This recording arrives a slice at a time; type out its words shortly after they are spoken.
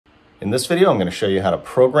In this video, I'm going to show you how to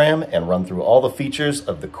program and run through all the features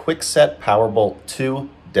of the Kwikset Powerbolt 2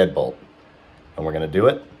 Deadbolt. And we're going to do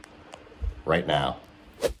it right now.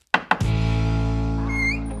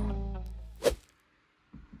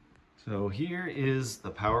 So here is the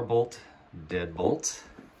Powerbolt Deadbolt.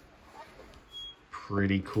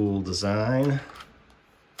 Pretty cool design.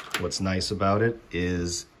 What's nice about it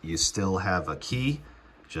is you still have a key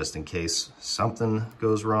just in case something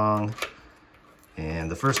goes wrong.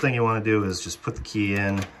 And the first thing you want to do is just put the key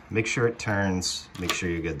in, make sure it turns, make sure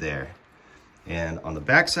you're good there. And on the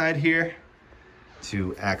back side here,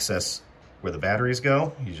 to access where the batteries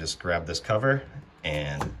go, you just grab this cover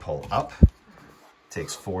and pull up. It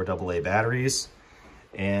takes 4 AA batteries.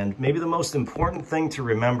 And maybe the most important thing to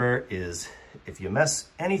remember is if you mess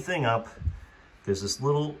anything up, there's this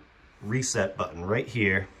little reset button right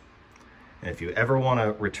here. And if you ever want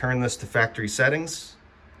to return this to factory settings,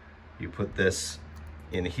 you put this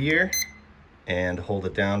in here and hold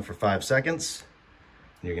it down for 5 seconds.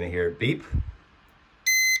 And you're going to hear it beep.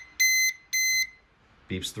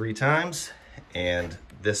 Beeps 3 times. And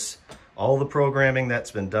all the programming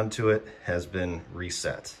that's been done to it has been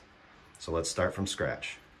reset. So let's start from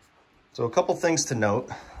scratch. So a couple things to note.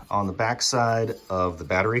 On the back side of the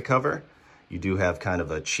battery cover, you do have kind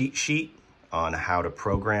of a cheat sheet on how to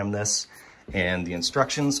program this. And the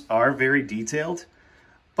instructions are very detailed,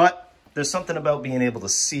 but there's something about being able to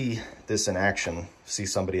see this in action, see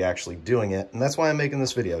somebody actually doing it. And that's why I'm making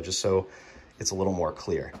this video, just so it's a little more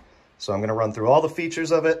clear. So I'm going to run through all the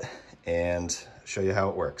features of it and show you how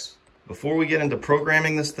it works. Before we get into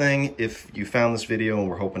programming this thing, if you found this video and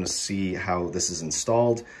we're hoping to see how this is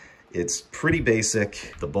installed, it's pretty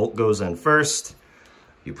basic. The bolt goes in first.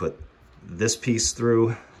 You put this piece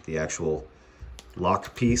through, the actual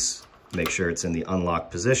lock piece. Make sure it's in the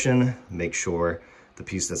unlocked position. Make sure the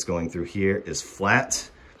piece that's going through here is flat.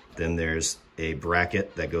 Then there's a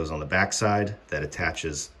bracket that goes on the back side that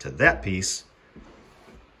attaches to that piece.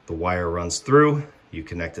 The wire runs through. You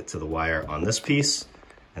connect it to the wire on this piece.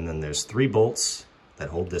 And then there's 3 bolts that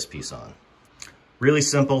hold this piece on. Really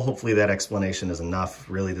simple. Hopefully that explanation is enough.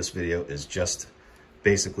 Really, this video is just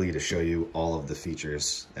basically to show you all of the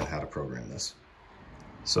features and how to program this.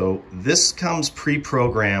 So this comes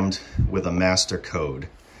pre-programmed with a master code.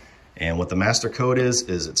 And what the master code is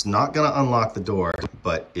it's not going to unlock the door,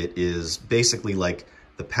 but it is basically like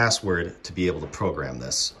the password to be able to program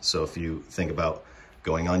this. So if you think about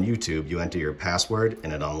going on YouTube, you enter your password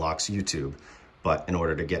and it unlocks YouTube. But in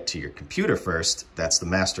order to get to your computer first, that's the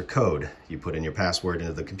master code. You put in your password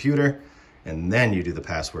into the computer and then you do the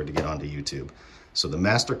password to get onto YouTube. So the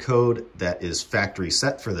master code that is factory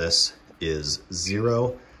set for this is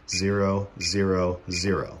 0000.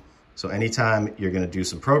 So anytime you're going to do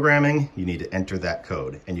some programming, you need to enter that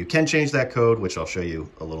code. And you can change that code, which I'll show you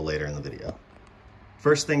a little later in the video.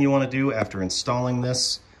 First thing you want to do after installing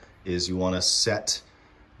this is you want to set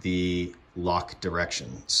the lock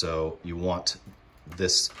direction. So you want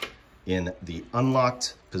this in the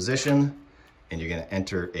unlocked position, and you're going to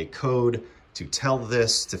enter a code to tell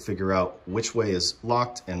this to figure out which way is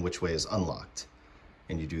locked and which way is unlocked.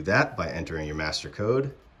 And you do that by entering your master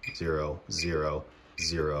code, 0000.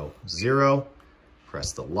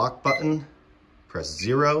 Press the lock button, press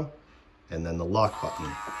 0, and then the lock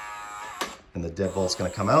button. And the deadbolt's going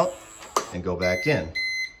to come out and go back in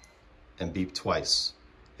and beep twice.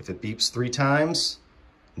 If it beeps 3 times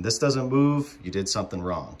and this doesn't move, you did something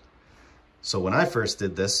wrong. So when I first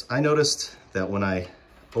did this, I noticed that when I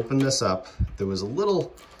opened this up, there was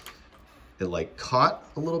it like caught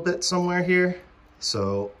a little bit somewhere here.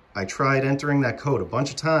 So I tried entering that code a bunch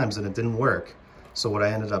of times and it didn't work. So what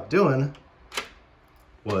I ended up doing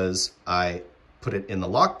was I put it in the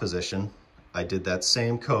lock position. I did that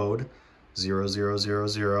same code,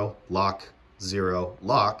 0000 lock 0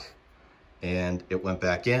 lock, and it went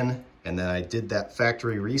back in. And then I did that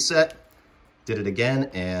factory reset, did it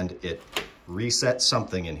again, and it reset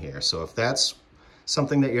something in here. So if that's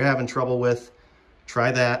something that you're having trouble with,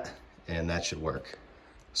 try that and that should work.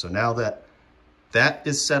 So now that that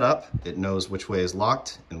is set up, it knows which way is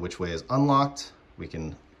locked and which way is unlocked. We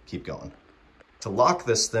can keep going. To lock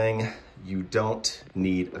this thing, you don't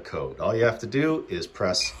need a code. All you have to do is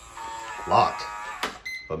press lock.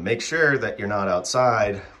 But make sure that you're not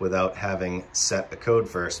outside without having set a code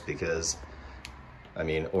first, because,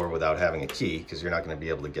 or without having a key, because you're not going to be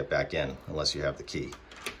able to get back in unless you have the key.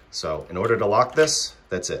 So in order to lock this,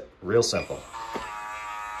 that's it. Real simple.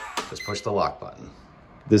 Just push the lock button.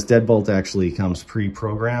 This deadbolt actually comes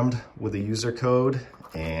pre-programmed with a user code,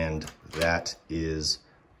 and that is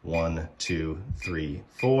 1, 2, 3,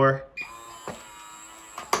 4.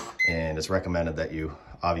 And it's recommended that you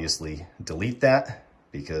obviously delete that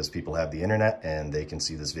because people have the internet and they can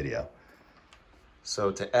see this video.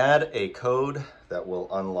 So to add a code that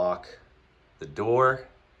will unlock the door,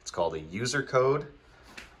 it's called a user code.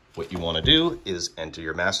 What you want to do is enter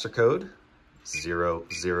your master code,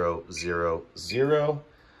 0000,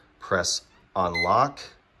 press unlock.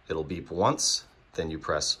 It'll beep once, then you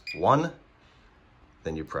press 1,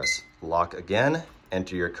 then you press lock again,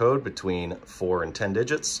 enter your code between 4 and 10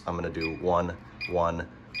 digits. I'm going to do 1, 1,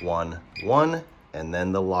 1, 1, and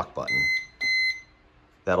then the lock button.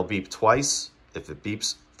 That'll beep twice. If it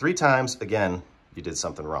beeps 3 times, again, you did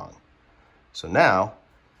something wrong. So now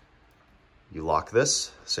you lock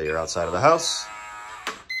this, say you're outside of the house,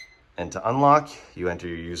 and to unlock, you enter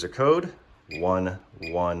your user code,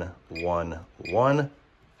 1111,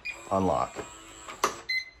 unlock.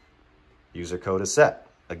 User code is set.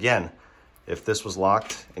 Again, if this was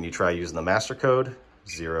locked and you try using the master code,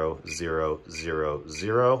 0000,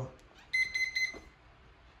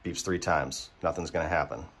 beeps 3 times, nothing's gonna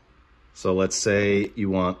happen. So let's say you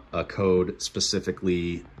want a code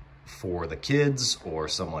specifically for the kids or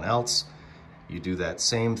someone else. You do that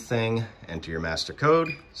same thing, enter your master code,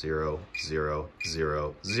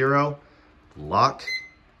 0000, lock,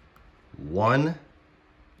 1,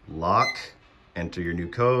 lock, enter your new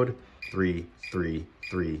code,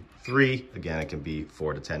 3333. Again, it can be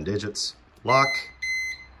 4 to 10 digits. Lock,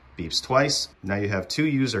 beeps twice. Now you have 2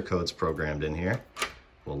 user codes programmed in here.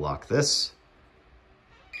 We'll lock this.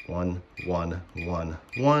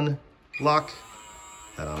 1111, lock,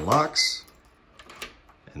 that unlocks.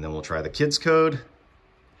 And then we'll try the kids code,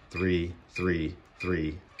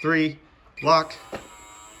 3333, lock,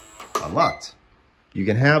 unlocked. You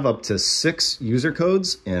can have up to 6 user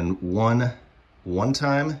codes and one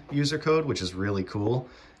one-time user code, which is really cool.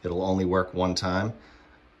 It'll only work one time.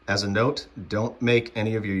 As a note, don't make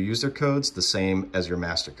any of your user codes the same as your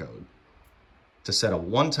master code. To set a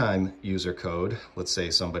one-time user code, let's say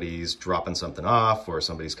somebody's dropping something off or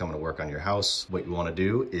somebody's coming to work on your house, what you want to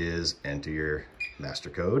do is enter your master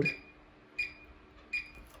code,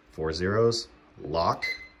 4 zeros, lock,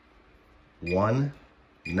 1,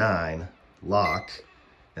 9, lock,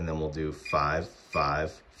 and then we'll do 5,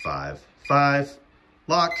 5, 5, 5,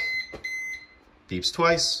 lock, beeps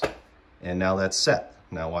twice, and now that's set.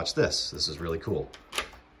 Now watch this. This is really cool.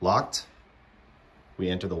 Locked. We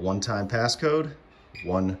enter the one-time passcode,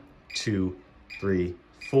 1, 2, 3,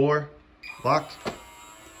 4, lock.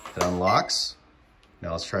 It unlocks.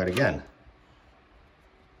 Now let's try it again.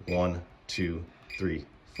 1, 2, 3,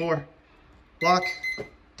 4, lock.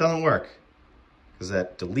 Doesn't work because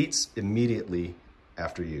that deletes immediately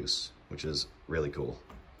after use, which is really cool.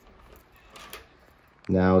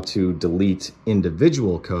 Now to delete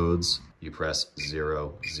individual codes, you press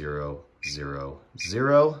 0, 0, 0,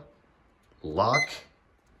 0, lock,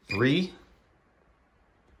 3,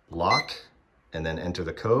 lock, and then enter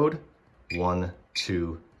the code, 1,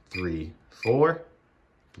 2, 3, 4,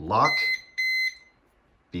 lock,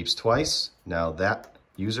 beeps twice. Now that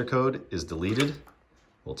user code is deleted.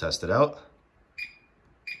 We'll test it out.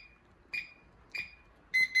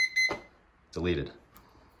 Deleted.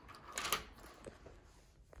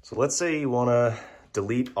 So let's say you want to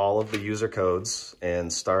delete all of the user codes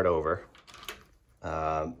and start over.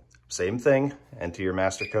 Same thing, enter your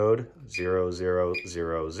master code,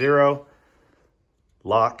 0000,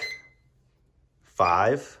 lock,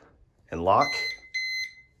 5, and lock,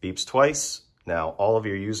 beeps twice. Now all of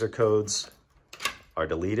your user codes are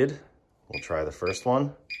deleted. We'll try the first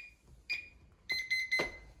one.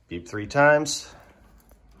 Beep 3 times,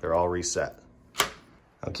 they're all reset.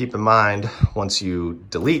 Now keep in mind, once you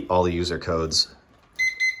delete all the user codes,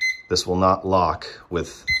 this will not lock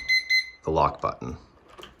with the lock button.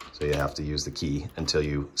 So you have to use the key until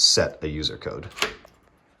you set a user code.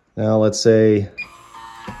 Now let's say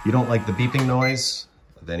you don't like the beeping noise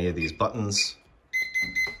of any of these buttons.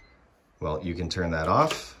 Well, you can turn that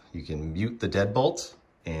off. You can mute the deadbolt.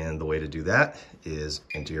 And the way to do that is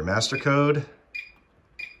enter your master code,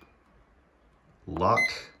 lock,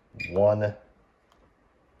 1,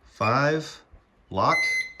 5, lock,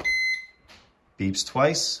 beeps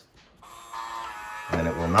twice, and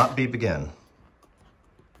it will not beep again,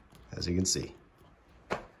 as you can see.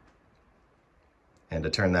 And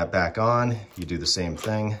to turn that back on, you do the same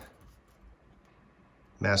thing.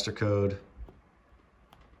 Master code,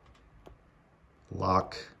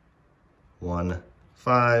 lock, 1,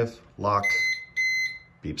 5, lock,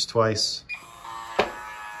 beeps twice,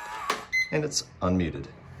 and it's unmuted.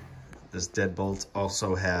 This deadbolt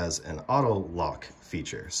also has an auto lock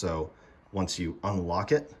feature. So once you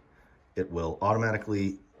unlock it, it will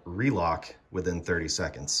automatically relock within 30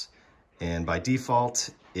 seconds. and by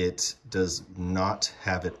default, it does not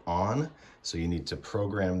have it on. So you need to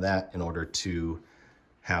program that in order to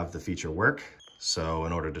have the feature work. So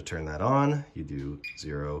in order to turn that on, you do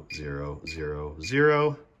 0, 0, 0,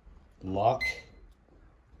 0, lock,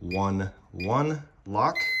 1, 1,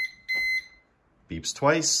 lock, beeps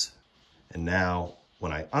twice. And now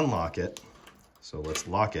when I unlock it, so let's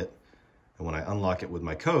lock it. And when I unlock it with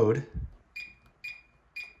my code,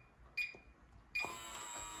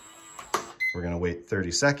 we're gonna wait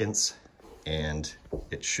 30 seconds and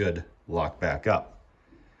it should lock back up.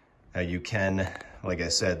 Now you can, like I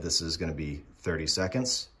said, this is gonna be 30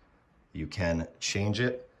 seconds. You can change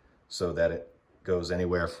it so that it goes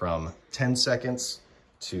anywhere from 10 seconds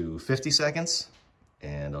to 50 seconds.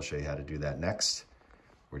 And I'll show you how to do that next.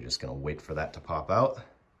 We're just gonna wait for that to pop out.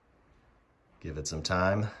 Give it some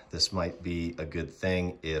time. This might be a good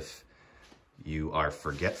thing if you are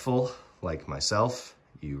forgetful, like myself.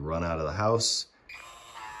 You run out of the house,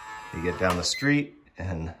 you get down the street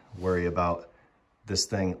and worry about this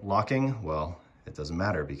thing locking. Well, it doesn't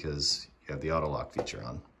matter because you have the auto lock feature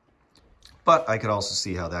on. But I could also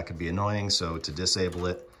see how that could be annoying. So to disable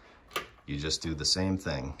it, you just do the same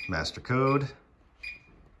thing. Master code,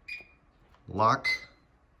 lock,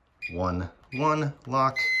 1, 1,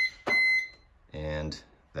 lock, and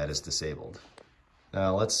that is disabled.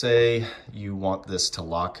 Now let's say you want this to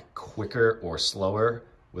lock quicker or slower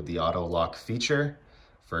with the auto lock feature.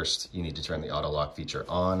 First, you need to turn the auto lock feature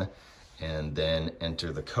on and then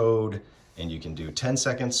enter the code, and you can do 10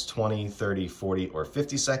 seconds, 20, 30, 40, or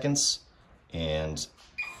 50 seconds. And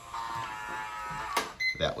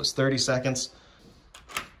that was 30 seconds.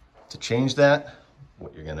 To change that,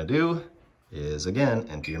 what you're gonna do is, again,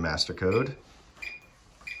 enter your master code,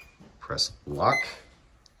 press lock,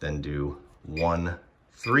 then do 1,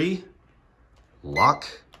 3, lock,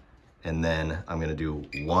 and then I'm gonna do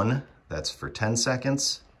 1, that's for 10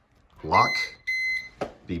 seconds, lock,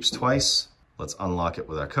 beeps twice. Let's unlock it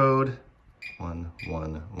with our code, 1,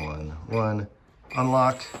 1, 1, 1,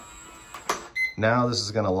 unlock. Now this is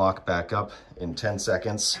gonna lock back up in 10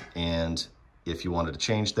 seconds, and if you wanted to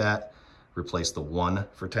change that, replace the 1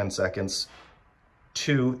 for 10 seconds,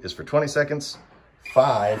 2 is for 20 seconds,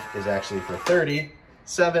 5 is actually for 30,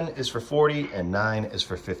 7 is for 40, and 9 is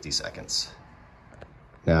for 50 seconds.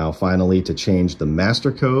 Now finally, to change the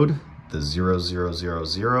master code, the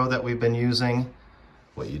 0000 that we've been using,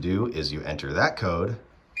 what you do is you enter that code,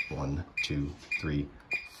 1, 2, 3,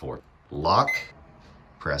 4, lock,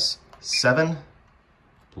 press 7,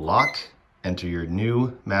 lock, enter your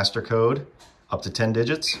new master code, up to 10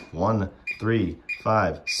 digits, 1, 3,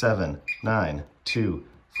 5, 7, 9, 2,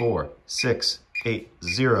 4, 6, 8,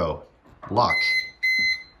 0, lock.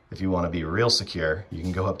 If you want to be real secure, you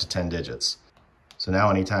can go up to 10 digits. So now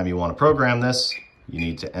anytime you want to program this, you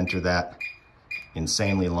need to enter that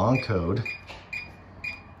insanely long code.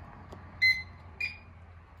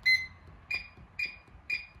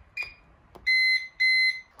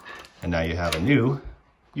 And now you have a new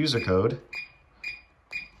user code.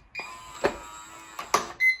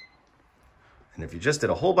 And if you just did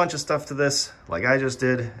a whole bunch of stuff to this, like I just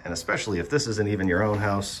did, and especially if this isn't even your own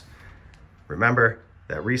house, remember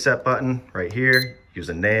that reset button right here, use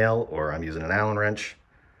a nail, or I'm using an Allen wrench,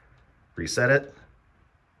 reset it,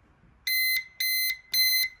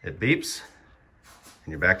 it beeps,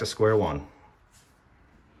 and you're back to square one.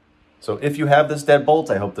 So if you have this Deadbolt,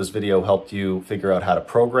 I hope this video helped you figure out how to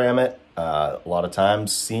program it. A lot of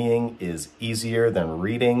times seeing is easier than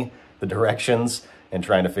reading the directions and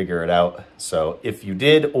trying to figure it out. So if you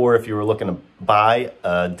did, or if you were looking to buy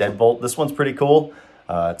a Deadbolt, this one's pretty cool.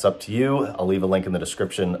 It's up to you. I'll leave a link in the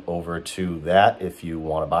description over to that if you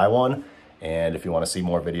want to buy one. And if you want to see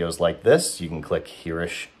more videos like this, you can click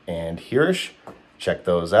hereish and hereish. Check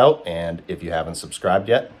those out. And if you haven't subscribed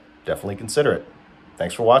yet, definitely consider it.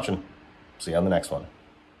 Thanks for watching. See you on the next one.